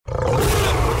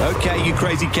Okay, you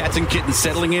crazy cats and kittens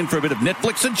settling in for a bit of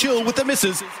Netflix and chill with the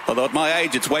missus. Although at my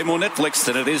age, it's way more Netflix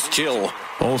than it is chill.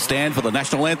 All stand for the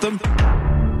national anthem.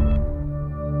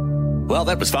 Well,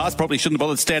 that was fast. Probably shouldn't have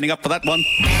bothered standing up for that one.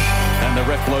 And the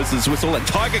ref blows his whistle and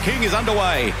Tiger King is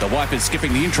underway. The wife is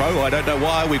skipping the intro. I don't know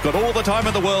why. We've got all the time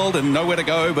in the world and nowhere to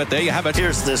go, but there you have it.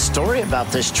 Here's this story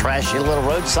about this trashy little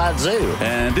roadside zoo.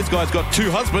 And this guy's got 2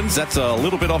 husbands. That's a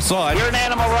little bit offside. You're an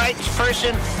animal rights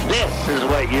person. This is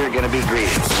what you're going to be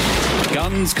greeted.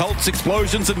 Guns, cults,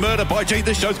 explosions, and murder. By gee,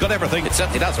 this show's got everything. It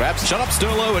certainly does, Raps. Shut up,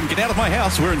 Sterlo, and get out of my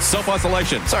house. We're in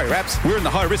self-isolation. Sorry, Raps. We're in the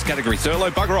high-risk category, Sterlo.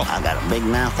 Bugger off. I've got a big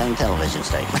mouth on television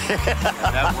station.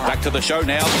 Back to the show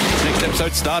now. Next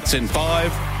episode starts in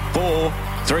 5, 4,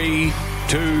 3,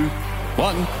 2,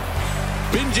 1.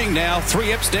 Binging now. 3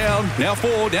 eps down. Now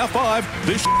 4, now 5.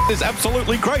 This is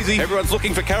absolutely crazy. Everyone's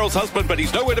looking for Carol's husband, but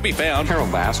he's nowhere to be found. Carol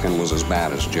Baskin was as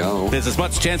bad as Joe. There's as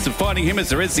much chance of finding him as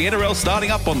there is the NRL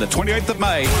starting up on the 28th of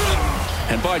May.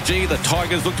 And by gee, the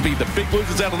Tigers look to be the big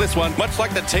losers out of this one, much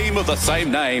like the team of the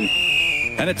same name.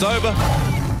 And it's over.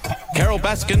 Carol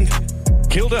Baskin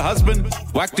killed her husband,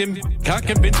 whacked him, can't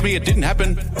convince me it didn't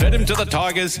happen, fed him to the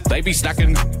Tigers, they be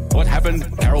snacking. What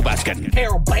happened? Carol Baskin.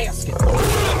 Carol Baskin.